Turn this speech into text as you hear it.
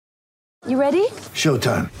You ready?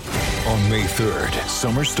 Showtime. On May 3rd,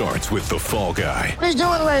 summer starts with The Fall Guy. Let's do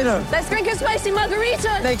it later. Let's drink a spicy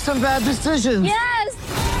margarita. Make some bad decisions. Yes!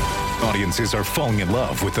 Audiences are falling in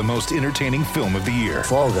love with the most entertaining film of the year.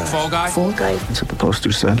 Fall Guy. Fall Guy? Fall guy. That's what the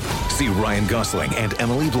poster said. See Ryan Gosling and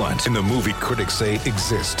Emily Blunt in the movie critics say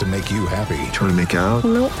exists to make you happy. Trying to make it out?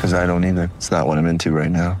 Nope. Because I don't either. It's not what I'm into right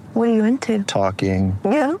now. What are you into? Talking.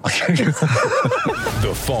 Yeah.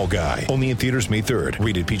 The Fall Guy. Only in theaters May 3rd.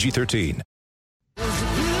 Rated PG-13.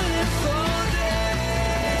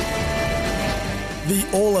 The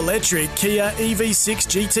all-electric Kia EV6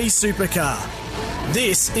 GT Supercar.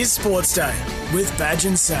 This is Sports Day with Badge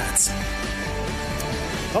and Sats.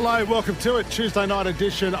 Hello, welcome to it. Tuesday night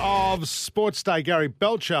edition of Sports Day. Gary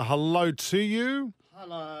Belcher, hello to you.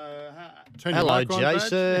 Hello. Turn your Hello, mic on, Badge.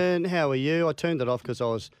 Jason. How are you? I turned it off because I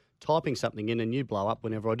was typing something in and you blow up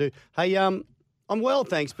whenever I do. Hey, I'm well,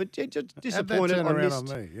 thanks, but just disappointed. turn around on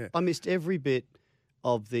me, yeah. I missed every bit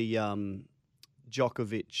of the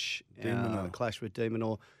Djokovic Demonor. clash with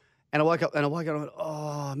Demonor. And I woke up and I went,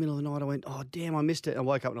 middle of the night, I went, oh, damn, I missed it. I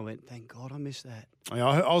woke up and I went, thank God I missed that. Yeah,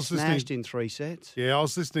 I was Smashed listening. in 3 sets. Yeah, I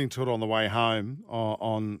was listening to it on the way home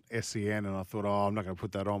on SEN, and I thought, I'm not going to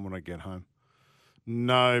put that on when I get home.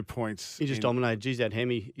 No points. He just in- dominated. Geez, that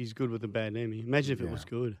Hemi, he's good with a bad Hemi. Imagine if it was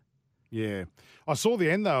good. Yeah. I saw the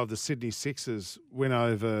end, though, of the Sydney Sixers win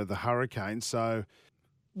over the Hurricanes, so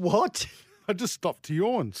What? I just stopped to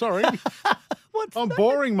yawn. Sorry. What's I'm that?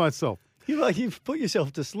 boring myself. You've put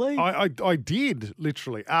yourself to sleep. I did,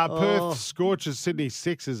 literally. Perth Scorchers, Sydney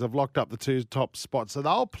Sixers have locked up the 2 top spots. So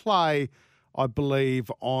they'll play, I believe,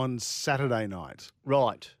 on Saturday night.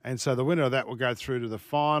 Right. And so the winner of that will go through to the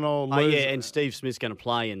final. Oh, yeah, and Steve Smith's going to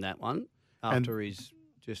play in that one after his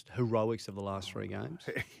just heroics of the last 3 games.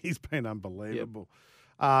 He's been unbelievable.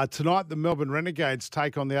 Tonight, the Melbourne Renegades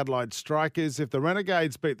take on the Adelaide Strikers. If the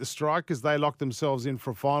Renegades beat the Strikers, they lock themselves in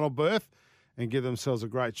for a final berth and give themselves a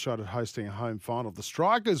great shot at hosting a home final. If the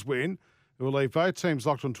Strikers win, it will leave both teams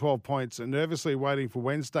locked on 12 points and nervously waiting for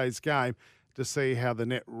Wednesday's game to see how the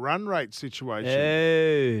net run rate situation.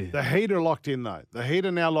 Hey. The Heat are locked in, though. The Heat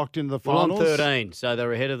are now locked into the Well, on finals. 13, so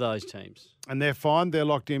they're ahead of those teams. And they're fine. They're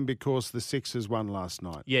locked in because the Sixers won last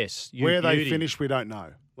night. Yes. Where they beauty. finish, we don't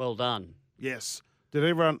know. Well done. Yes. Did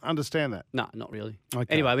everyone understand that? No, not really.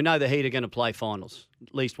 Okay. Anyway, we know the Heat are going to play finals,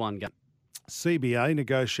 at least one game. CBA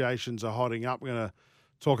negotiations are hotting up. We're going to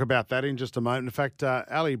talk about that in just a moment. In fact,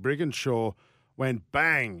 Ali Brigginshaw went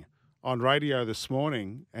bang on radio this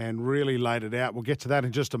morning and really laid it out. We'll get to that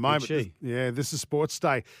in just a moment. she? This is Sports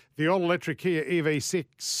Day. The all-electric Kia EV6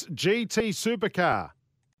 GT Supercar.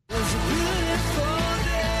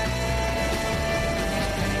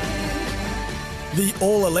 The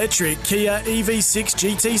all-electric Kia EV6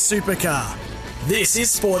 GT Supercar. This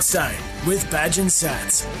is Sports Day with Badge and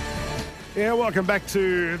Sats. Yeah, welcome back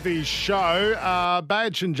to the show.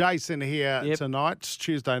 Badge and Jason here tonight,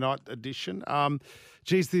 Tuesday night edition.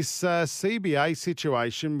 This CBA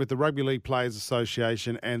situation with the Rugby League Players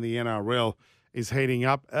Association and the NRL is heating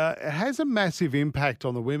up. It has a massive impact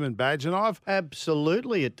on the women, Badge, and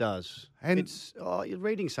Absolutely it does. And- you're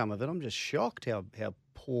reading some of it. I'm just shocked how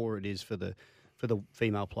poor it is for the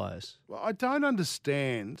female players. Well, I don't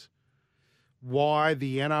understand why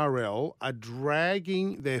the NRL are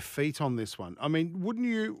dragging their feet on this one. I mean, wouldn't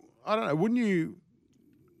you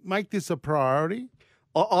make this a priority?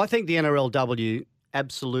 I think the NRLW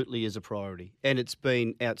absolutely is a priority, and it's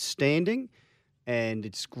been outstanding, and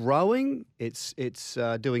it's growing. It's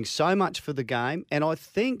doing so much for the game, and I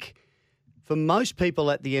think for most people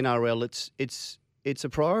at the NRL, it's a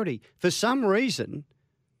priority. For some reason,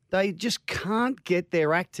 they just can't get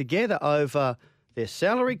their act together over their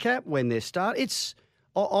salary cap when they start. I'm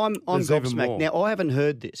There's even gobsmacked. more. Now, I haven't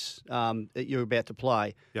heard this that you're about to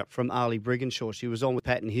play Yep. from Ali Brigginshaw. She was on with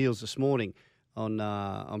Pat and Heels this morning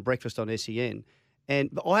on Breakfast on SEN.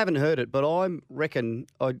 But I haven't heard it, but I reckon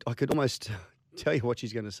I could almost tell you what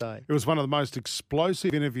she's going to say. It was one of the most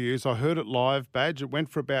explosive interviews. I heard it live, Badge. It went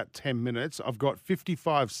for about 10 minutes. I've got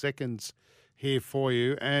 55 seconds here for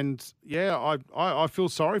you. And, yeah, I feel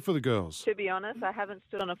sorry for the girls. To be honest, I haven't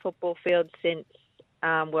stood on a football field since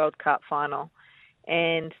World Cup final.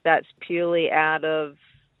 And that's purely out of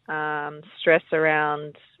stress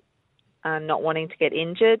around not wanting to get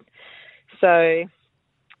injured. So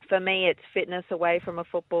for me, it's fitness away from a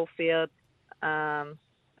football field,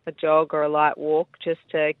 a jog or a light walk just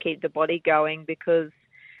to keep the body going because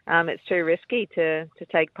it's too risky to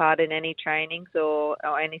take part in any trainings or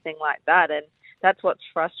anything like that. And that's what's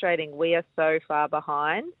frustrating. We are so far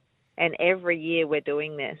behind, and every year we're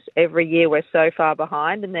doing this. Every year we're so far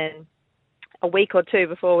behind, and then a week or two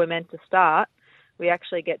before we're meant to start, we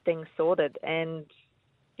actually get things sorted. And,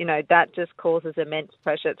 you know, that just causes immense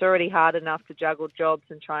pressure. It's already hard enough to juggle jobs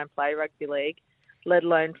and try and play rugby league, let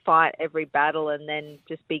alone fight every battle and then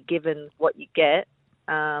just be given what you get.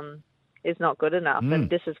 Is not good enough.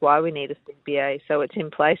 And this is why we need a CBA, so it's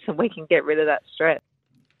in place and we can get rid of that stress.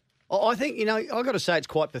 I think, you know, I've got to say it's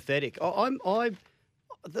quite pathetic.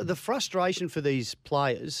 The frustration for these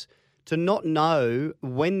players to not know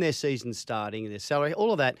when their season's starting, their salary,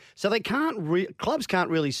 all of that. So they can't, clubs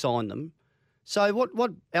can't really sign them. So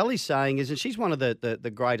what Ellie's saying is that she's one of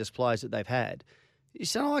the greatest players that they've had. He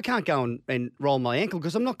said, I can't go and roll my ankle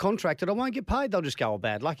because I'm not contracted. I won't get paid. They'll just go,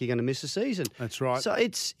 bad luck, you're going to miss a season. That's right. So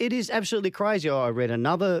it is absolutely crazy. I read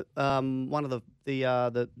another one of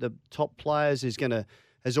the top players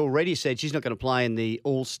has already said she's not going to play in the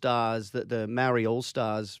All-Stars, the Maori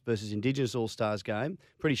All-Stars versus Indigenous All-Stars game.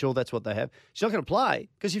 Pretty sure that's what they have. She's not going to play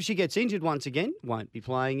because if she gets injured once again, won't be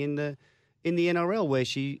playing in the NRL where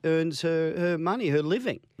she earns her money, her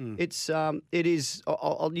living. It is.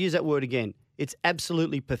 I'll use that word again. It's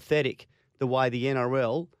absolutely pathetic the way the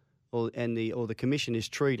NRL or the commission is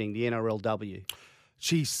treating the NRLW.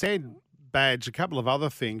 She said, Badge, a couple of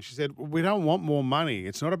other things. She said, we don't want more money.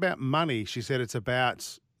 It's not about money. She said it's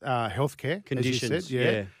about healthcare, conditions, as you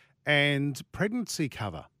said, and pregnancy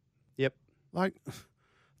cover. Yep. Like,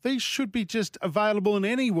 these should be just available in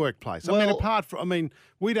any workplace. Well,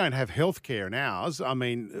 we don't have healthcare in ours.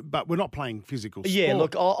 But we're not playing physical sport. Yeah,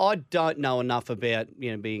 look, I don't know enough about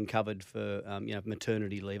being covered for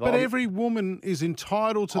maternity leave. But every woman is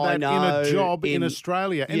entitled to that in a job in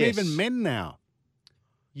Australia, and even men now.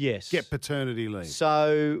 Yes. Get paternity leave.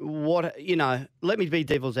 So let me be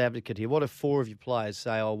devil's advocate here. What if 4 of your players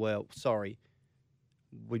say, "Oh well, sorry,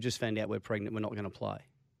 we just found out we're pregnant. We're not going to play."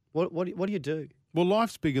 What do you do? Well,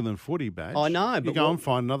 life's bigger than footy, Badge. I know, but you go and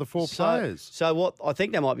find another 4 players. So what I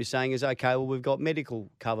think they might be saying is, okay, well, we've got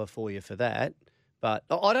medical cover for you for that. But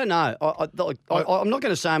I don't know. I'm not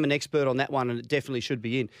going to say I'm an expert on that one, and it definitely should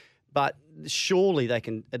be in. But surely they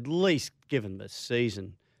can at least give them the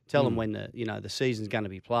season, tell them when the season's going to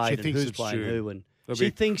be played and who's playing June. Who. And she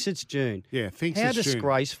thinks it's June. Yeah, thinks How it's June. How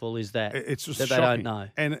disgraceful is that? It's just that shocking. They don't know.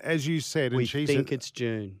 And as you said, we think it's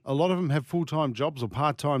June. A lot of them have full-time jobs or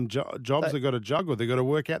part-time jobs they've got to juggle. They've got to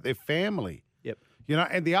work out their family. Yep.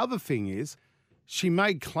 And the other thing is, she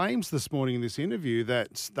made claims this morning in this interview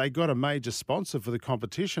that they got a major sponsor for the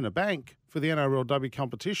competition, a bank, for the NRLW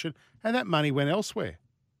competition, and that money went elsewhere.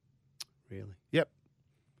 Really? Yep.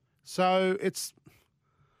 So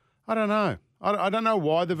I don't know. I don't know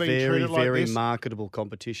why they've been treated like this. Very marketable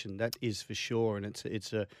competition, that is for sure, and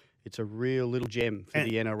it's a real little gem for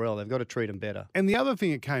the NRL. They've got to treat them better. And the other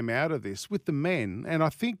thing that came out of this with the men, and I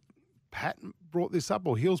think Pat brought this up,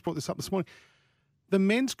 or Hills brought this up this morning, the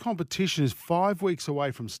men's competition is 5 weeks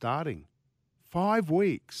away from starting. 5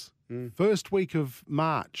 weeks. First week of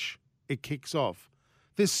March, it kicks off.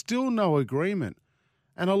 There's still no agreement.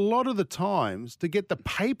 And a lot of the times, to get the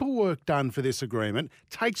paperwork done for this agreement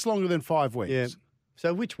takes longer than 5 weeks. Yeah.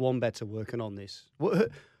 So which wombats are working on this?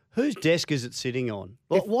 Whose desk is it sitting on?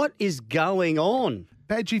 What is going on?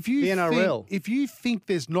 Badge, if you think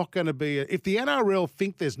there's not going to be if the NRL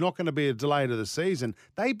think there's not going to be a delay to the season,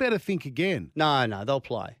 they better think again. No, they'll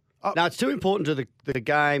play. No, it's too important to the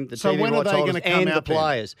game, the so TV when are rights they holders, going to come and out the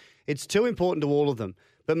players. Then? It's too important to all of them.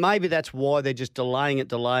 But maybe that's why they're just delaying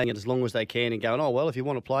it as long as they can and going, oh, well, if you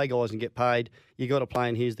want to play, guys, and get paid, you got to play,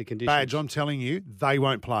 and here's the conditions. Badge, I'm telling you, they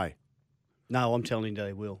won't play. No, I'm telling you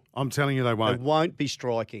they will. I'm telling you they won't. They won't be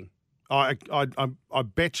striking. I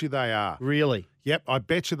bet you they are. Really? Yep, I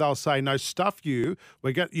bet you they'll say, no, stuff you.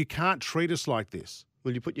 You can't treat us like this.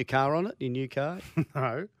 Will you put your car on it, your new car?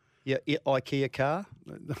 No. Your IKEA car?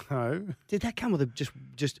 No. Did that come with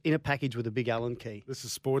just in a package with a big Allen key? This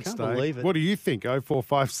is Sports Can't Day. believe it. What do you think?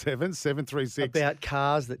 0457 736 about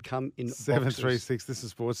cars that come in 736. This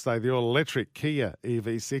is Sports Day. The all-electric Kia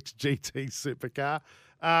EV6 GT supercar.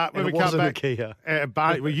 When we come back, Kia.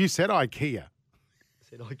 Barney, well, you said IKEA. I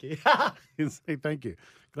said IKEA. Thank you.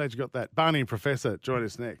 Glad you got that. Barney and Professor, join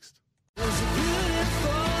us next.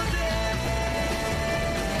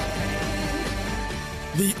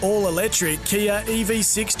 The all-electric Kia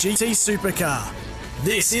EV6 GT supercar.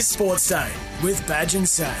 This is Sports Day with Badge and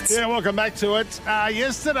Sats. Yeah, welcome back to it.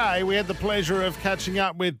 Yesterday, we had the pleasure of catching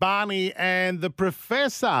up with Barney and the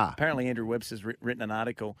Professor. Apparently, Andrew Webster's written an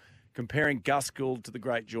article comparing Gus Gould to the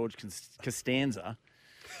great George Costanza.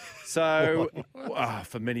 So,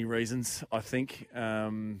 for many reasons, I think.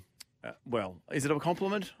 Well, is it a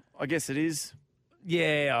compliment? I guess it is.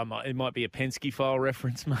 Yeah, it might be a Penske file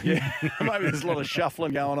reference, maybe. Yeah, maybe there's a lot of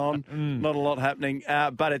shuffling going on, not a lot happening,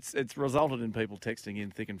 but it's resulted in people texting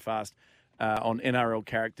in thick and fast. on NRL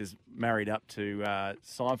characters married up to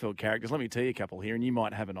Seinfeld characters. Let me tell you a couple here, and you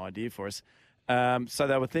might have an idea for us. So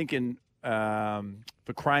they were thinking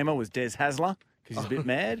for Kramer was Des Hasler because he's a bit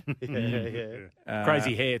mad.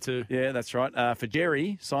 Crazy hair too. Yeah, that's right. For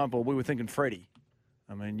Jerry Seinfeld, we were thinking Freddie.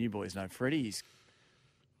 I mean, you boys know Freddie. He's...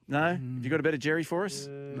 No? Have you got a better Jerry for us?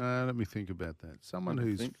 No, let me think about that. Someone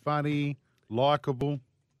who's funny, likeable.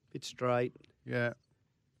 Bit straight. Yeah.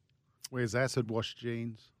 Wears acid wash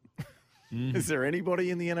jeans. Is there anybody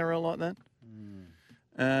in the NRL like that?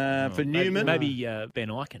 For Newman? Maybe Ben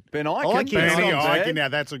Eichen. Ben Eichen. Benny Eichen. Now,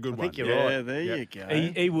 that's a good one. I think you're right. Yeah, there you go.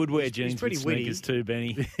 He would wear jeans pretty with witty. sneakers too,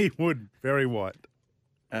 Benny. He would. Very white.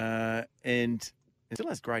 And he still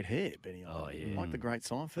has great hair, Benny. Oh, yeah. Like the great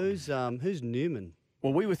Seinfeld. Who's Newman?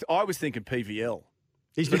 Well, I was thinking PVL.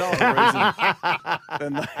 He's For no other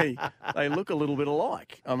reason than they look a little bit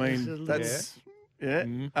alike. I mean, little that's yeah.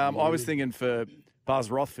 I was thinking for Buzz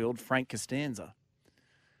Rothfield, Frank Costanza.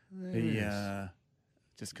 He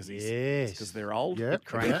just because they're old, Yeah.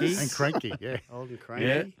 Cranky. And cranky, yeah. Old and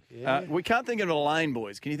cranky. Yeah. We can't think of an Elaine,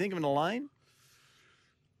 boys. Can you think of an Elaine?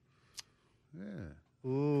 Yeah. Put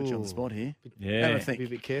you on the spot here. Yeah. Have a think. Be a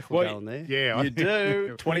bit careful Well, going there. Yeah. You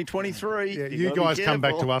do. 2023. Yeah, You you gotta be guys come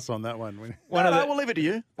back careful. to us on that one. We'll leave it to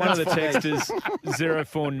you. One of the texters,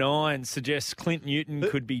 049, suggests Clint Newton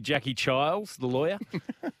could be Jackie Childs, the lawyer.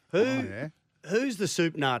 Yeah. Who's the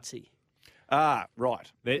soup Nazi? Ah,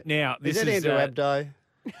 right. Now, Is this that is Andrew Abdo?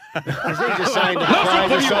 Is he just saying the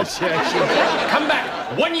Players Association? come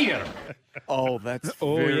back 1 year. Oh, that's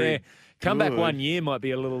Oh, very yeah. Come back good. 1 year might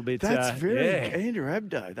be a little bit. That's very yeah. Andrew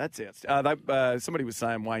Abdo. That's outstanding. Somebody was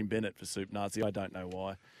saying Wayne Bennett for Soup Nazi. I don't know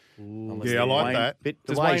why. Unless Yeah, I like Wayne- that. Bit,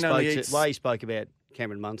 the Does way Wayne only he, eats- spoke, way he spoke about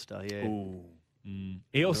Cameron Munster, yeah. Ooh.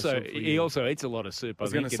 He also eats a lot of soup, I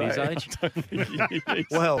was think, at gonna his say, age. I don't think he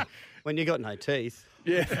eats- Well, when you got no teeth.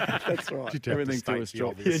 yeah, that's right. You'd have to Everything's to state his the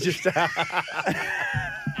job. obvious.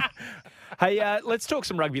 Hey, let's talk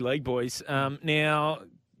some rugby league, boys. Now,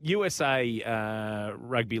 USA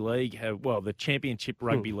Rugby League, the Championship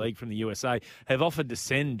Rugby League from the USA, have offered to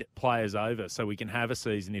send players over so we can have a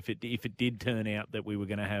season if it did turn out that we were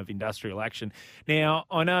going to have industrial action. Now,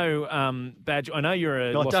 I know, Badge, I know you're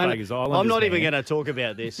a Las Vegas Islanders I'm not even fan. going to talk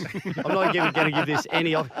about this. I'm not even going to give this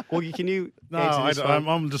any. Well, can you No, answer this one?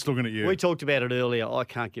 I'm just looking at you. We talked about it earlier. I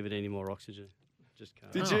can't give it any more oxygen. Just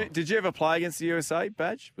can't. Did you ever play against the USA,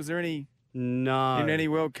 Badge? Was there any No. in any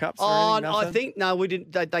World Cups? Or Oh, anything? I Nothing? think no, we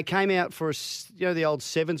didn't. They came out for us. You know the old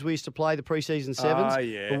sevens we used to play, the preseason sevens. Oh,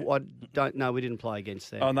 yeah. But I don't know. We didn't play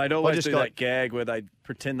against them. Oh, and they'd I always just do got- that gag where they'd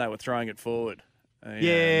pretend they were throwing it forward.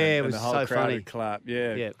 Yeah, it was the whole so crowd funny. would clap.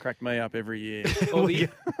 Yeah, Yeah. cracked me up every year.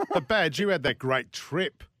 But Badge, you had that great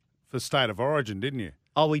trip for State of Origin, didn't you?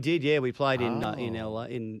 Oh, we did. Yeah, we played in LA.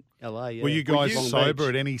 In LA. Yeah. Were you guys Long sober Beach.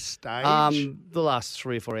 at any stage? The last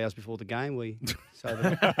 3 or 4 hours before the game, we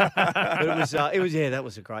sobered up. But it was that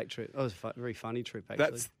was a great trip. It was a very funny trip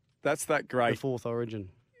actually. That's that the great. fourth Origin.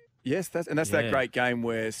 Yes, that's that great game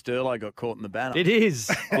where Sterlo got caught in the banner. It is.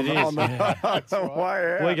 It is. on the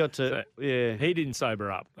way out. We got to. Yeah. He didn't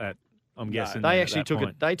sober up I'm guessing. They at actually that took point.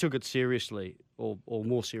 it. They took it seriously, or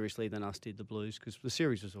more seriously than us did. The Blues, because the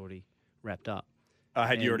series was already wrapped up.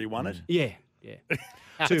 Had you already won it? Yeah,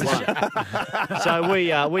 2-1.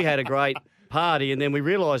 So we had a great party, and then we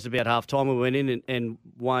realised about half time we went in, and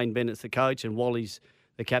Wayne Bennett's the coach, and Wally's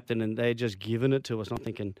the captain, and they're just giving it to us. And I'm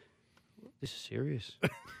thinking, this is serious.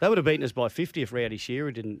 They would have beaten us by 50 if Rowdy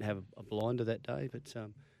Shearer didn't have a blinder that day. But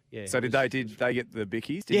yeah. So did they get the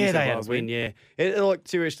bickies? Did Yeah, New South they had a Wales win. Yeah, like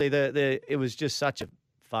seriously, it was just such a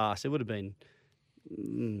farce. It would have been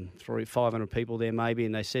 500 people there maybe,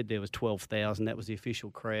 and they said there was 12,000. That was the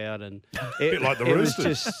official crowd, and bit like the it was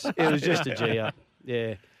Roosters. it was just a G up.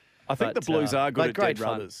 Yeah, I think But, the Blues are good but at great dead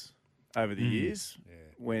fun. rubbers over the years.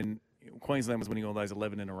 When Queensland was winning all those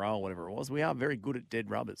 11 in a row, or whatever it was, we are very good at dead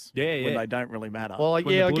rubbers. Yeah, When yeah. they don't really matter. Well, When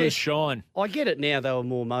yeah, the I Blues guess shine. I get it now. They were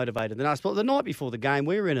more motivated than us. But the night before the game,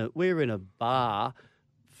 we were in a bar,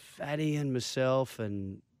 Fatty and myself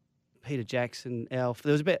and Peter Jackson, Alf.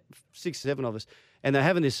 There was about 6 or 7 of us, and they're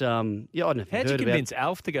having this. I don't know if How'd you've you heard about. convince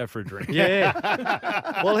Alf to go for a drink?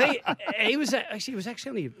 Yeah. Well, he was actually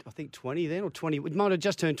only I think 20 then, or 20. It might have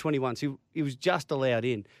just turned 21. So he was just allowed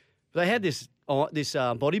in. But they had this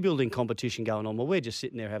bodybuilding competition going on. Well, we're just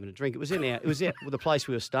sitting there having a drink. It was out with the place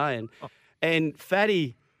we were staying, and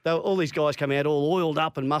Fatty. All these guys come out all oiled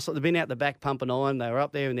up and muscle. They've been out the back pumping iron. They were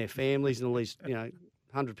up there and their families and all these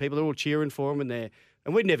 100 people. They're all cheering for them,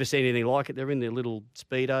 and we'd never seen anything like it. They're in their little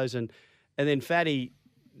speedos, and then Fatty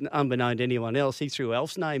unbeknown to anyone else, he threw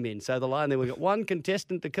Alf's name in. So and then we got one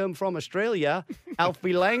contestant to come from Australia,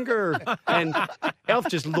 Alfie Langer. And Alf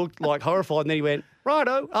just looked like horrified. And then he went,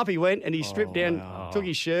 righto, up he went. And he stripped down, took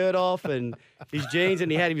his shirt off and his jeans,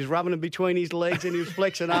 and he was rubbing them between his legs and he was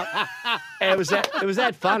flexing up. And it was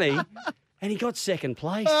that funny. And he got second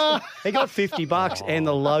place. He got $50 and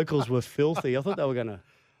the locals were filthy. I thought they were going to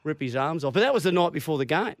rip his arms off. But that was the night before the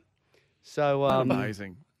game. So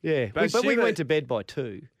amazing. Yeah, but we went to bed by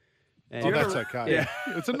 2. And that's okay. Yeah.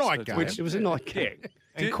 It's a night game. it was a night game.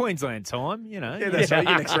 In Queensland time, you know. Yeah, that's right. You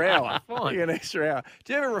get an extra hour. Fine. You get an extra hour.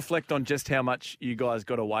 Do you ever reflect on just how much you guys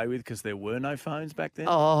got away with because there were no phones back then?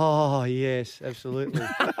 Oh, yes, absolutely.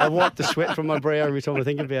 I wipe the sweat from my brow every time I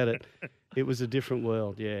think about it. It was a different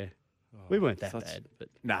world, yeah. We weren't that bad, but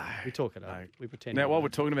No. we talk it over. We pretend. Now, while we're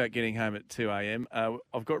talking about getting home at 2 a.m.,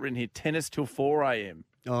 I've got written here tennis till 4 a.m.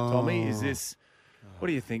 Tommy, is this... What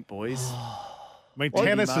do you think, boys? I mean,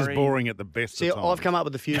 tennis is boring at the best See, of times. I've come up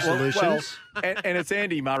with a few solutions. And it's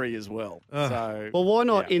Andy Murray as well. So, Well, why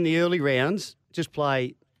not in the early rounds just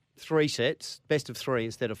play 3 sets, best of 3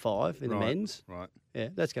 instead of 5 in the men's? Right. Yeah,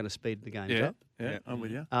 that's going to speed the games Yeah, up. yeah, I'm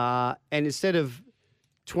with you. And instead of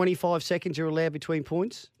 25 seconds you're allowed between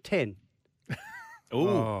points, 10.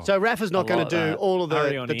 Ooh. So Rafa's not going like to do that. all of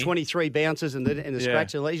Hurry the on 23 bounces and the Yeah.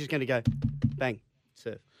 scratch. He's just going to go bang,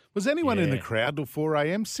 serve. Was anyone in the Yeah. crowd till 4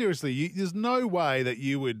 a.m.? Seriously, there's no way that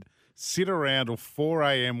you would sit around till 4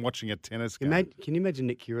 a.m. watching a tennis game. Can you imagine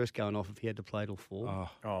Nick Kyrgios going off if he had to play till 4?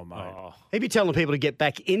 Oh, mate. He'd be telling people to get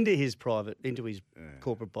back into his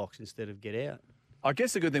corporate box instead of get out. I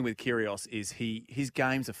guess the good thing with Kyrgios is his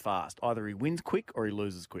games are fast. Either he wins quick or he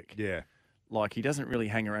loses quick. Yeah. Like, he doesn't really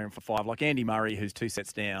hang around for 5. Like Andy Murray, who's 2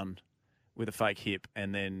 sets down with a fake hip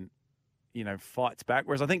and then, fights back.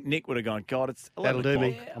 Whereas I think Nick would have gone, God, it's 11 That'll do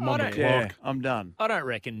o'clock. me. I'm on the clock. Yeah, I'm done. I don't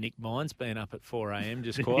reckon Nick minds being up at 4 a.m.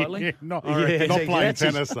 just quietly. Yeah, not exactly. playing That's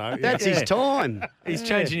his- tennis, though. Yeah. That's his time. He's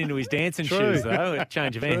changing into his dancing True. shoes, though, at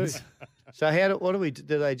change of ends. So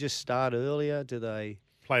do they just start earlier? Do they?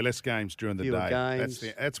 Play less games during the Fewer day. games.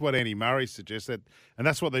 That's what Andy Murray suggested, and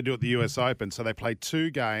that's what they do at the US Open. So they play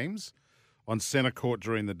 2 games on centre court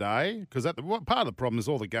during the day because part of the problem is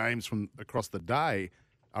all the games from across the day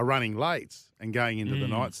are running late and going into the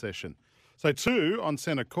night session. So 2 on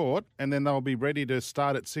centre court, and then they'll be ready to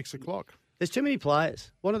start at 6 o'clock. There's too many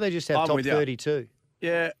players. Why don't they just have I'm top with you. 32?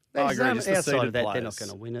 Yeah, I agree. Just the Outside seeded of that, they're players. not going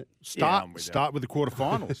to win it. I'm with you. Start with the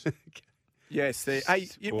quarterfinals. Yes.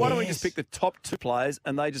 Why don't we just pick the top 2 players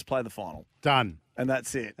and they just play the final? Done. And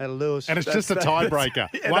that's it. That'll lose. And it's just a tiebreaker.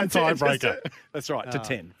 Yeah, One that's it. It's just tiebreaker. That's right, to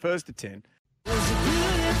 10. First to 10.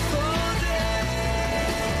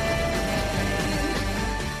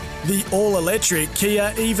 The all-electric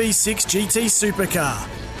Kia EV6 GT Supercar.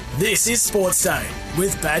 This is Sports Day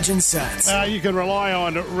with Badge and Sats. You can rely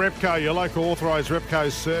on Repco, your local authorised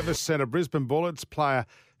Repco service centre. Brisbane Bullets player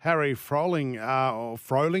Harry Froling, I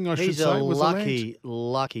should He's say, a was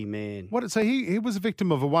lucky man. So he was a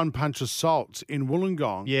victim of a one-punch assault in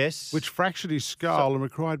Wollongong. Yes. Which fractured his skull and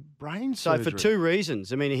required brain So surgery. for 2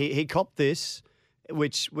 reasons. I mean, he copped this,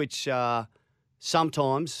 which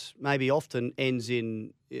sometimes, maybe often, ends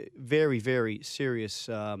in very, very serious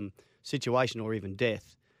situation or even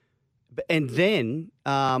death. And then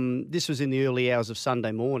this was in the early hours of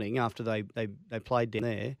Sunday morning after they played down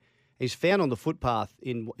there. He's found on the footpath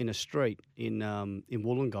in a street in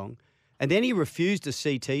Wollongong, and then he refused a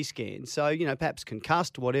CT scan. So perhaps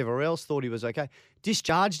concussed, whatever else, thought he was okay.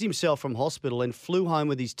 Discharged himself from hospital and flew home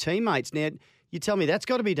with his teammates. Now you tell me that's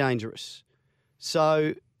got to be dangerous.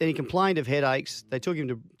 So then he complained of headaches. They took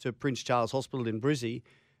him to Prince Charles Hospital in Brizzy,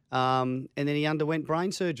 and then he underwent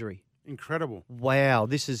brain surgery. Incredible. Wow,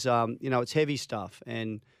 this is it's heavy stuff,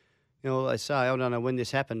 and they say, I don't know when this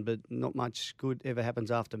happened, but not much good ever happens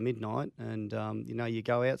after midnight. And you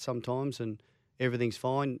go out sometimes and everything's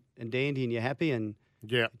fine and dandy and you're happy, and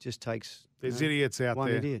it just takes. There's idiots out one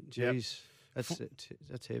there. idiot. Yep. Jeez,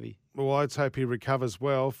 that's heavy. Well, let's hope he recovers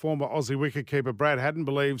well. Former Aussie wicketkeeper Brad Haddon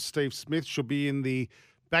believes Steve Smith should be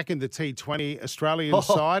back in the T20 Australian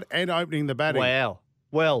side and opening the batting. Wow.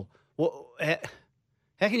 Well,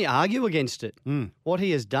 how can you argue against it? What he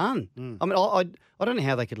has done. I mean, I don't know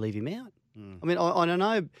how they could leave him out. I mean, I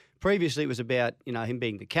know previously it was about him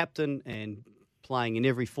being the captain and playing in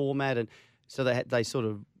every format, and so they sort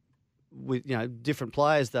of with different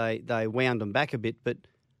players they wound him back a bit. But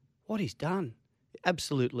what he's done,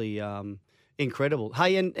 absolutely incredible.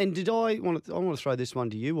 Hey, and I want to throw this one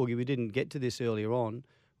to you, Augie. We didn't get to this earlier on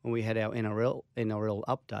when we had our NRL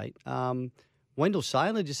update. Wendell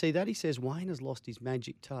Saylor, did you see that? He says Wayne has lost his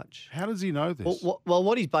magic touch. How does he know this? Well,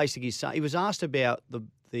 what he's basically saying, he was asked about the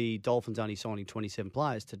the Dolphins only signing 27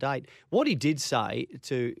 players to date. What he did say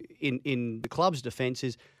in the club's defence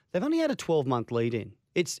is they've only had a 12-month lead in.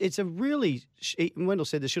 It's a really Wendell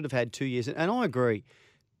said they should have had 2 years, and I agree.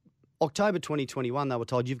 October 2021, they were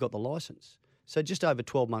told you've got the licence. So just over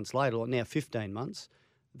 12 months later, or now 15 months,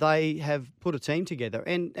 they have put a team together,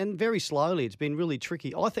 and very slowly. It's been really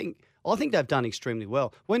tricky. I think they've done extremely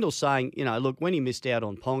well. Wendell's saying, look, when he missed out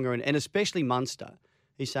on Ponga and especially Munster,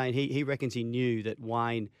 he's saying he reckons he knew that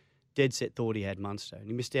Wayne dead set thought he had Munster, and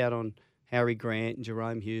he missed out on Harry Grant and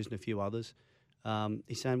Jerome Hughes and a few others.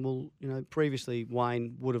 He's saying, well, previously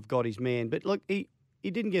Wayne would have got his man, but look, he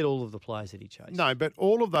didn't get all of the players that he chased. No, but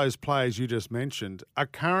all of those players you just mentioned are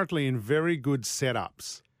currently in very good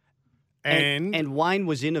setups. And Wayne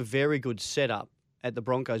was in a very good setup at the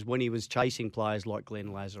Broncos when he was chasing players like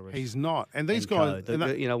Glenn Lazarus. He's not. And these guys...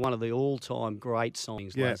 one of the all-time great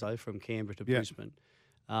signings, Lazo, from Canberra to Brisbane.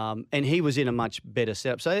 And he was in a much better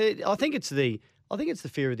setup. So I think it's the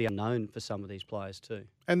fear of the unknown for some of these players too.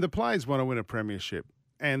 And the players want to win a premiership.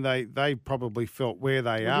 And they probably felt where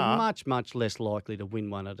they are. Much, much less likely to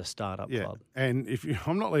win one at a start-up club. And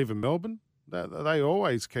I'm not leaving Melbourne. They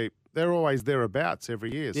always they're always thereabouts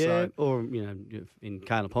every year. Yeah, so. Or, in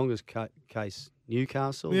Kayla Ponga's case,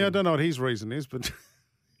 Newcastle. Yeah, I don't know what his reason is, but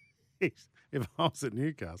if I was at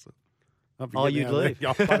Newcastle, I'd be you'd leave.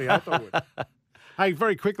 Oh, bloody oath I would. Hey,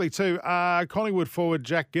 very quickly too, Collingwood forward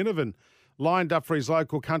Jack Ginnivan lined up for his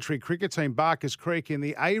local country cricket team, Barkers Creek, in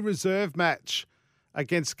the A Reserve match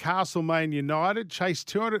against Castlemaine United, chased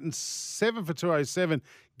 207 for 207.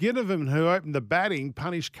 Ginnivan, who opened the batting,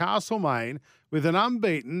 punished Castlemaine with an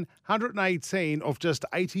unbeaten 118 off just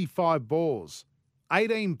 85 balls.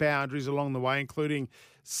 18 boundaries along the way, including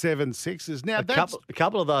 7 sixes. Now, a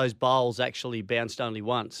couple of those bowls actually bounced only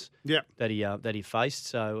once. Yep. That he faced.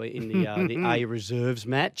 So in the A Reserves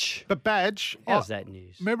match. But Badge, how's that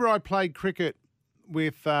news? Remember, I played cricket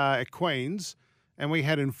with at Queens. And we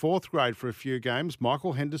had in 4th grade for a few games,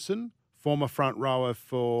 Michael Henderson, former front rower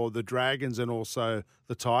for the Dragons and also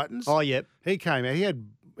the Titans. Oh, yep. He came out. He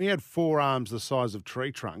had 4 arms the size of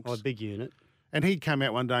tree trunks. Oh, a big unit. And he came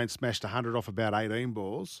out one day and smashed 100 off about 18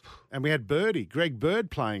 balls. And we had Greg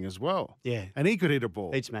Bird playing as well. Yeah. And he could hit a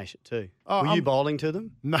ball. He'd smash it too. Were you bowling to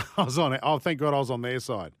them? No, I was on it. Oh, thank God I was on their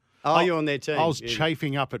side. Oh, you're on their team. I was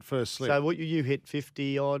chafing up at first slip. So what you hit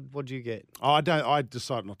 50 odd? What did you get? I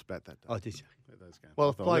decided not to bat that day. Oh, did you? Those games.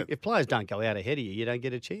 Well, if players don't go out ahead of you, you don't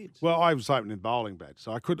get a chance. Well, I was opening bowling Badge,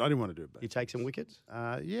 so I didn't want to do it. You take some wickets?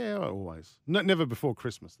 Yeah, always. Never before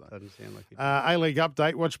Christmas, though. Doesn't sound like it. A-League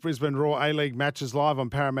update. Watch Brisbane Raw A-League matches live on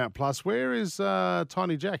Paramount Plus. Where is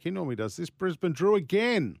Tiny Jack? He normally does this. Brisbane drew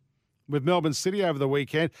again with Melbourne City over the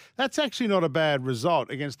weekend. That's actually not a bad result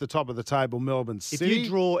against the top of the table, Melbourne City. If you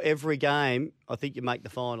draw every game, I think you make the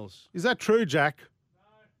finals. Is that true, Jack?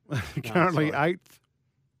 No. Currently no, 8th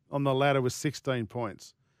on the ladder with 16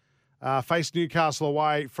 points. Face Newcastle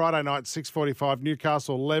away Friday night, 6:45.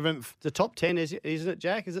 Newcastle 11th. The top 10, isn't it,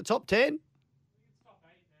 Jack? Is it top 10?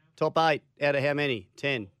 Top 8 out of how many?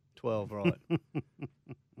 10, 12, right.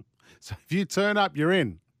 So if you turn up, you're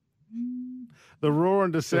in. The Raw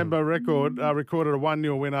in December recorded a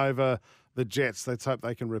 1-0 win over the Jets. Let's hope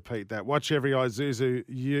they can repeat that. Watch every Isuzu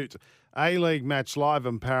Ute A-League match live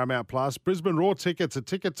on Paramount Plus. Brisbane Raw tickets at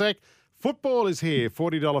Ticket Tech. Football is here.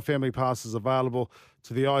 $40 family passes available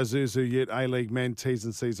to the Isuzu Ute A-League men. T's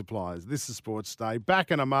and C's applies. This is Sports Day.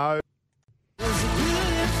 Back in a mo.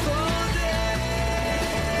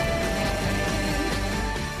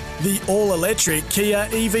 The all-electric Kia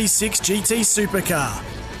EV6 GT Supercar.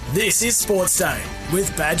 This is Sports Day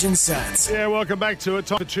with Badge and Sats. Yeah, welcome back to it.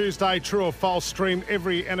 Time for Tuesday. True or false? Stream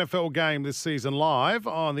every NFL game this season live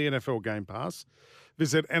on the NFL Game Pass.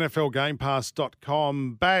 Visit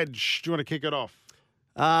NFLGamePass.com. Badge, do you want to kick it off?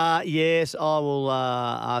 Yes, I will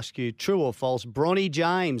ask you, true or false, Bronny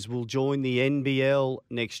James will join the NBL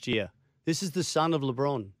next year. This is the son of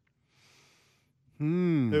LeBron,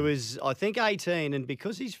 who is, I think, 18, and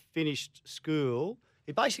because he's finished school,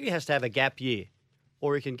 he basically has to have a gap year,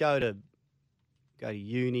 or he can go to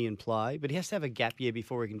uni and play, but he has to have a gap year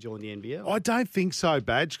before he can join the NBL. I don't think so,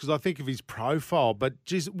 Badge, because I think of his profile. But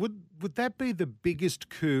geez, would that be the biggest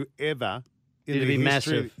coup ever in It'd the be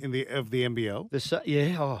history massive. of the NBL?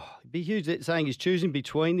 It'd be huge. It's saying he's choosing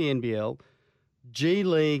between the NBL, G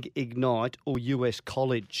League, Ignite, or US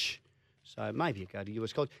College. So maybe he'd go to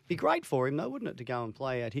US College. Be great for him, though, wouldn't it, to go and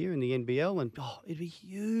play out here in the NBL? And it'd be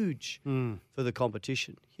huge for the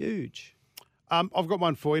competition. Huge. I've got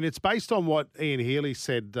one for you, and it's based on what Ian Healy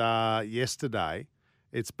said yesterday.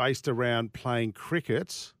 It's based around playing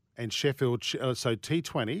cricket and Sheffield, so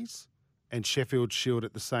T20s and Sheffield Shield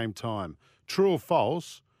at the same time. True or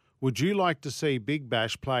false, would you like to see Big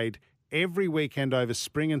Bash played every weekend over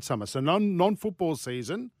spring and summer? So non-football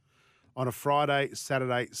season on a Friday,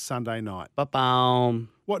 Saturday, Sunday night. Ba-boom.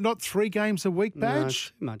 What, not 3 games a week, No, Badge? it's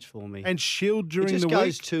too much for me. And Shield during it just the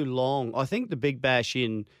goes week? too long. I think the Big Bash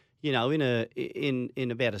in about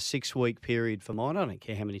a 6-week period for mine. I don't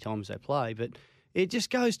care how many times they play, but it just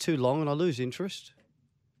goes too long and I lose interest.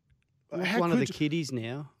 I'm How one of the could kiddies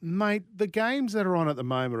now. Mate, the games that are on at the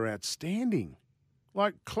moment are outstanding.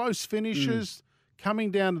 Like close finishes,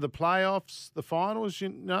 coming down to the playoffs, the finals.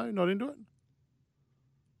 Not into it?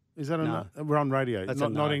 Is that No. We're on radio. That's a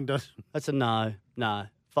no. Nodding does. That's a no. No.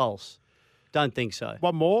 False. Don't think so.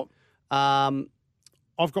 One more. Um,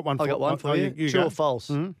 I've got one. I got one for you. True go. or false?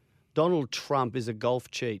 Mhm. Donald Trump is a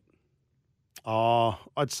golf cheat. Oh,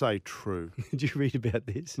 I'd say true. Did you read about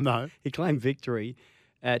this? No. He claimed victory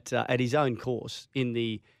at his own course in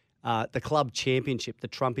the club championship, the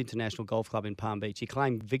Trump International Golf Club in Palm Beach. He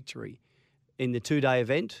claimed victory in the 2-day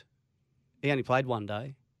event. He only played 1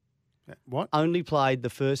 day. What? Only played the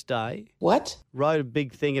first day. What? Wrote a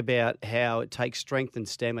big thing about how it takes strength and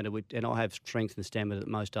stamina, and I have strength and stamina that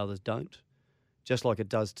most others don't, just like it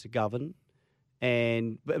does to govern.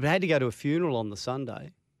 But had to go to a funeral on the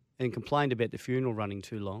Sunday and complained about the funeral running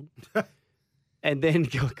too long. And then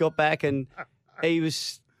got back and they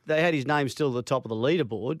had his name still at the top of the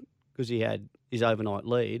leaderboard because he had his overnight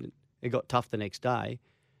lead. It got tough the next day.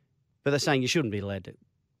 But they're saying you shouldn't be allowed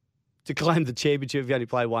to claim the championship if you only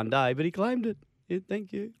play 1 day, but he claimed it. Yeah,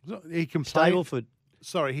 thank you. He complained. Stableford.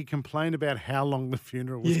 Sorry, he complained about how long the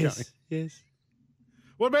funeral was going. Yes.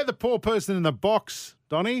 What about the poor person in the box,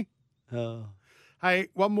 Donnie? Oh. Hey,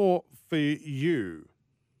 one more for you.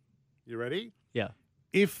 You ready? Yeah.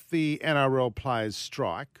 If the NRL players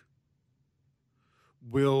strike,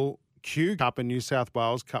 will Q Cup and New South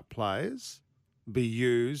Wales Cup players be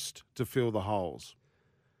used to fill the holes?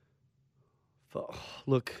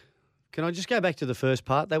 Look, can I just go back to the first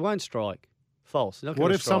part? They won't strike. False. They're not What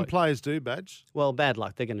gonna if some strike. players do, Badge? Well, bad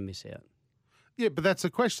luck. They're going to miss out. Yeah, but that's a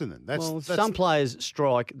question then. That's Some players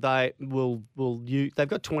strike. They will use. They've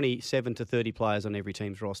got 27 to 30 players on every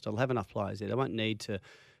team's roster. They'll have enough players there. They won't need to.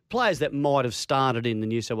 Players that might have started in the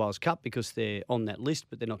New South Wales Cup because they're on that list,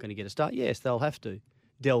 but they're not going to get a start. Yes, they'll have to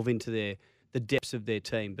delve into the depths of their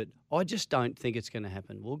team. But I just don't think it's going to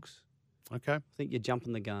happen, Woogs. Okay. I think you're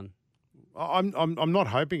jumping the gun. I'm not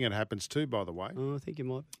hoping it happens too, by the way. Oh, I think you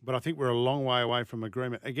might. But I think we're a long way away from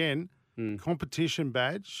agreement. Again, competition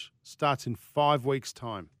badge starts in 5 weeks'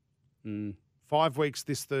 time. 5 weeks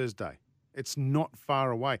this Thursday. It's not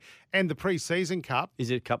far away. And the pre-season cup.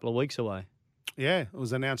 Is it a couple of weeks away? Yeah, it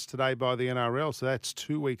was announced today by the NRL, so that's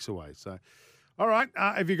 2 weeks away. So, all right,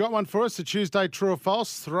 have you got one for us? A Tuesday, true or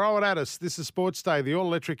false? Throw it at us. This is Sports Day, the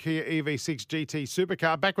all-electric Kia EV6 GT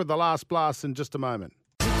Supercar. Back with the last blast in just a moment.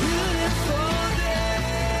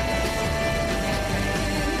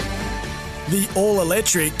 The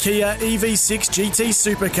all-electric Kia EV6 GT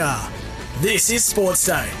Supercar. This is Sports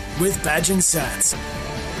Day with Badge and Sats.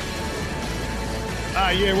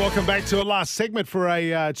 Welcome back to a last segment for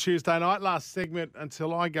a Tuesday night. Last segment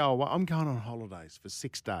until I go away. I'm going on holidays for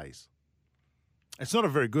 6 days. It's not a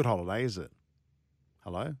very good holiday, is it?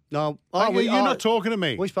 Hello? No. You're not talking to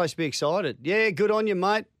me. We're supposed to be excited. Yeah, good on you,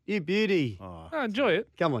 mate. You beauty. Oh, enjoy it.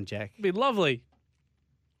 Come on, Jack. It'd be lovely.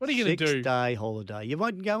 What are you going to do? 6-day holiday. You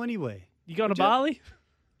won't go anywhere. You going to Bali?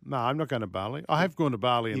 No, I'm not going to Bali. I have gone to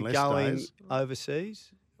Bali in You're less going days.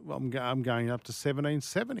 overseas? Well, I'm going up to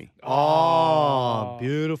 1770. Oh,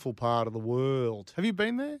 beautiful part of the world. Have you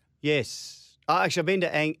been there? Yes. Actually, I've been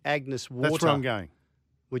to Agnes Water. That's where I'm going.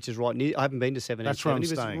 Which is right near. I haven't been to 1770. That's where I'm but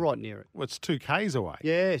staying. it's right near it. Well, it's 2 Ks away.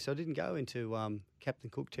 Yes, I didn't go into Captain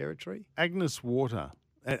Cook territory. Agnes Water.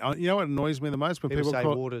 You know what annoys me the most? When people say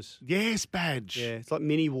call waters. Yes, Badge. Yeah, it's like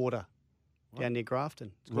mini water down near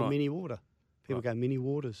Grafton. It's called Right. mini water. People go mini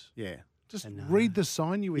waters. Yeah. Just And, read the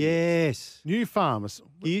sign, you idiot. Yes. New farmers.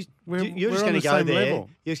 You're We're just on going to the go same there. level.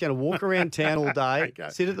 You're just going to walk around town all day, Okay.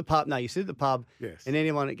 sit at the pub. No, you sit at the pub. Yes. And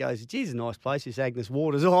anyone that goes, geez, a nice place, this Agnes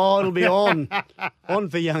Waters. Oh, it'll be on. On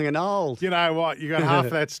for young and old. You know what? You got half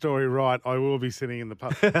that story right. I will be sitting in the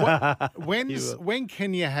pub. When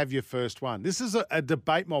can you have your first one? This is a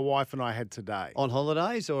debate my wife and I had today. On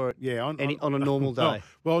holidays or Yeah, on a normal day? No,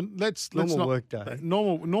 well, let's Normal not, work day.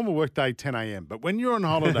 Normal work day, 10 a.m. But when you're on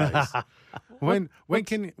holidays, when's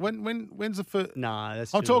the first? No,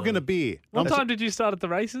 that's I'm too talking early. a beer. What time did you start at the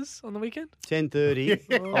races on the weekend?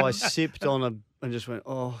 10:30. I sipped on and just went,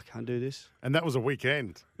 oh, I can't do this. And that was a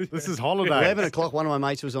weekend. This is holiday. 11 o'clock, one of my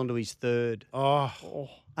mates was on to his third. Oh,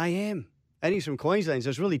 AM. And he's from Queensland, so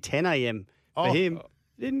it's really 10 a.m. for Oh. him.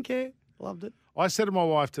 Didn't care. Loved it. I said to my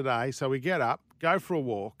wife today, so we get up, go for a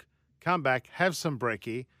walk, come back, have some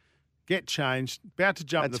brekkie, get changed, about to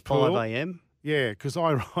jump in the That's pool. 5 a.m. Yeah, because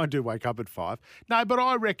I do wake up at 5. No, but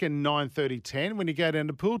I reckon 9:30, 10, when you go down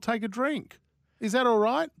the pool, take a drink. Is that all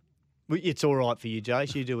right? Well, it's all right for you,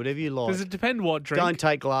 Jace. You do whatever you like. Does it depend what drink? Don't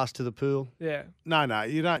take glass to the pool. Yeah. No,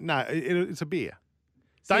 you don't. No, it's a beer.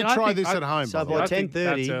 See, Don't I try think this I- at home. So by the by way. I think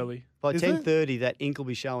that's 10:30, early. by Is it? 10:30, that ink will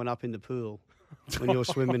be showing up in the pool when you're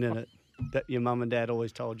swimming in it. That your mum and dad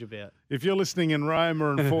always told you about. If you're listening in Rome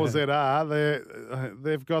or in 4ZR,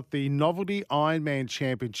 they've got the Novelty Ironman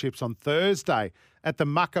Championships on Thursday at the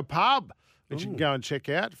Mucka Pub, which you can go and check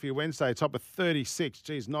out for your Wednesday. Top of 36.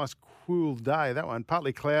 Geez, nice cool day, that one.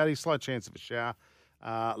 Partly cloudy, slight chance of a shower.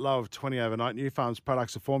 Low of 20 overnight. New Farm's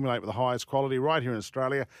products are formulated with the highest quality right here in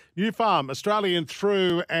Australia. New Farm, Australian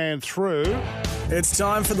through and through. It's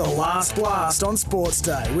time for the last blast on Sports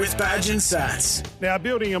Day with Badge and Sats. Now,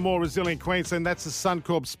 building a more resilient Queensland, that's the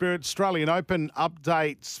Suncorp Spirit Australian Open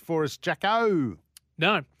updates for us, Jacko.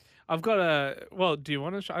 No. I've got a. Well, do you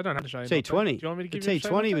want to show? I don't have to show you. T20. Do you want me to give the you a show?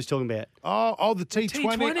 T20 he was talking about. Oh, the T20,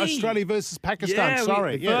 T20. Australia versus Pakistan. Yeah,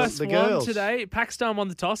 Sorry. the Yes. first the one girls. today. Pakistan won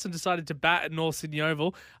the toss and decided to bat at North Sydney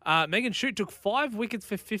Oval. Megan Shute took 5 wickets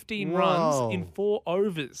for 15 Whoa. runs in 4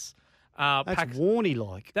 overs. That's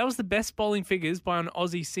Warney-like. That was the best bowling figures by an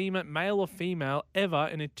Aussie seamer, male or female, ever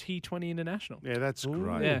in a T20 international. Yeah, that's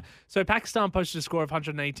great. Yeah. So Pakistan posted a score of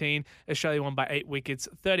 118. Australia won by 8 wickets,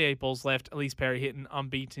 38 balls left. Elise Perry hit an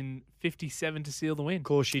unbeaten 57 to seal the win. Of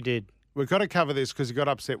course she did. We've got to cover this because he got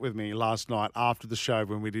upset with me last night after the show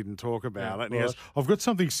when we didn't talk about it. And he goes, I've got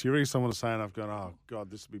something serious I want to say. And I've gone, oh,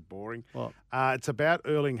 God, this will be boring. What? It's about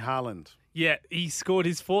Erling Haaland. Yeah, he scored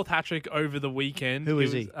his 4th hat-trick over the weekend. Who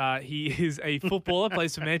is he? He is a footballer,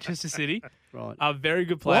 plays for Manchester City. Right. A very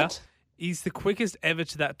good player. What? He's the quickest ever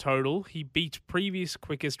to that total. He beat previous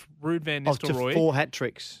quickest Ruud van To Nistelrooy 4 hat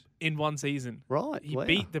tricks. in one season. Right. He wow.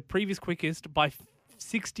 beat the previous quickest by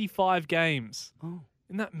 65 games. Oh.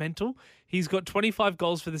 Isn't that mental? He's got 25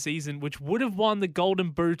 goals for the season, which would have won the Golden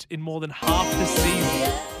Boot in more than half the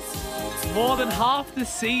season. More than half the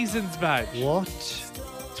season's badge. What?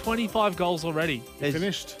 25 goals already.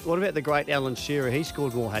 Finished. What about the great Alan Shearer? He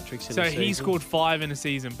scored more hat tricks in So a season. he scored 5 in a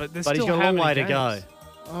season, but there's But he's still got a how long many way to go. games?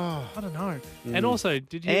 Oh, I don't know. And also,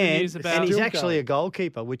 did you hear the news about and he's Still actually going. a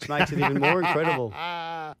goalkeeper, which makes it even more incredible.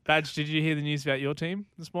 Badge? Did you hear the news about your team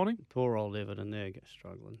this morning? Poor old Everton, they're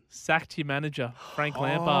struggling. Sacked your manager, Frank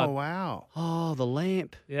Lampard. Oh, wow. Oh, the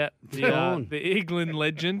lamp. Yeah, Gone. the England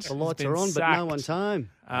legend. The lights are on, but no one's home.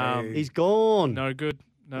 Hey. He's gone. No good.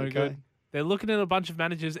 No Okay. good. They're looking at a bunch of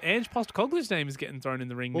managers. Ange Postecoglou's name is getting thrown in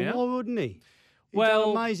the ring Well, now. why wouldn't he? He's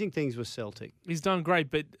Well- done amazing things with Celtic. He's done great,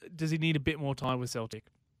 but does he need a bit more time with Celtic?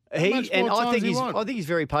 much And more time I think does he he's want? I think he's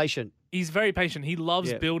very patient. He's very patient. He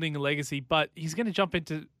loves Yeah. building a legacy, but he's going to jump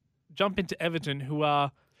into Everton, who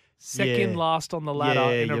are second Yeah. last on the ladder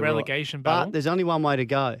Yeah, in a you're relegation right. battle. But there's only one way to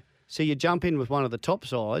go. So you jump in with one of the top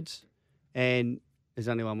sides, and there's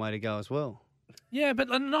only one way to go as well. Yeah, but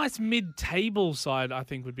a nice mid-table side, I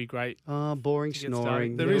think, would be great. Oh, boring To get snoring.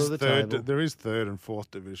 started. There middle is of the table. there is third and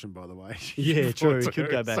fourth division, by the way. Yeah, true. He For could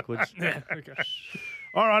go thirds. backwards. Yeah, okay.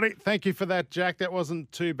 All righty. Thank you for that, Jack. That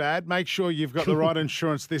wasn't too bad. Make sure you've got the right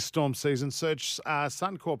insurance this storm season. Search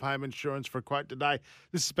Suncorp Home Insurance for a quote today.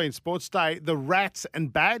 This has been Sports Day. The Rats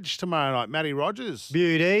and Badge tomorrow night. Matty Rogers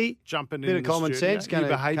Beauty. jumping in Bit the of common studio. sense You going to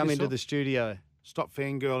behave come into yourself. the studio. Stop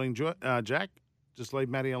fangirling, Jack. Just leave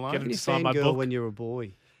Matty alone. Get How him do you to sign my fangirl book. when you're a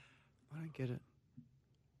boy? I don't get it.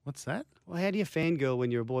 What's that? Well, how do you fangirl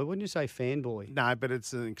when you're a boy? Wouldn't you say fanboy? No, but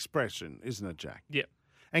it's an expression, isn't it, Jack? Yep.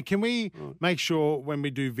 And can we make sure when we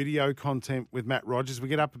do video content with Matt Rogers, we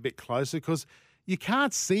get up a bit closer because you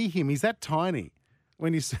can't see him. He's that tiny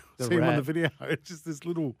when you see him on the rat. video. It's just this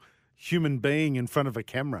little human being in front of a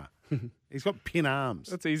camera. He's got pin arms.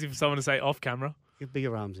 That's easy for someone to say off camera. You have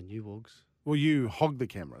bigger arms than you, Wogs. Well, you hog the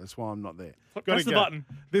camera. That's why I'm not there. Press Gotta the go. button.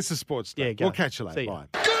 This is Sports Day. Yeah, go. We'll catch you See later. ya.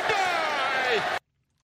 Bye.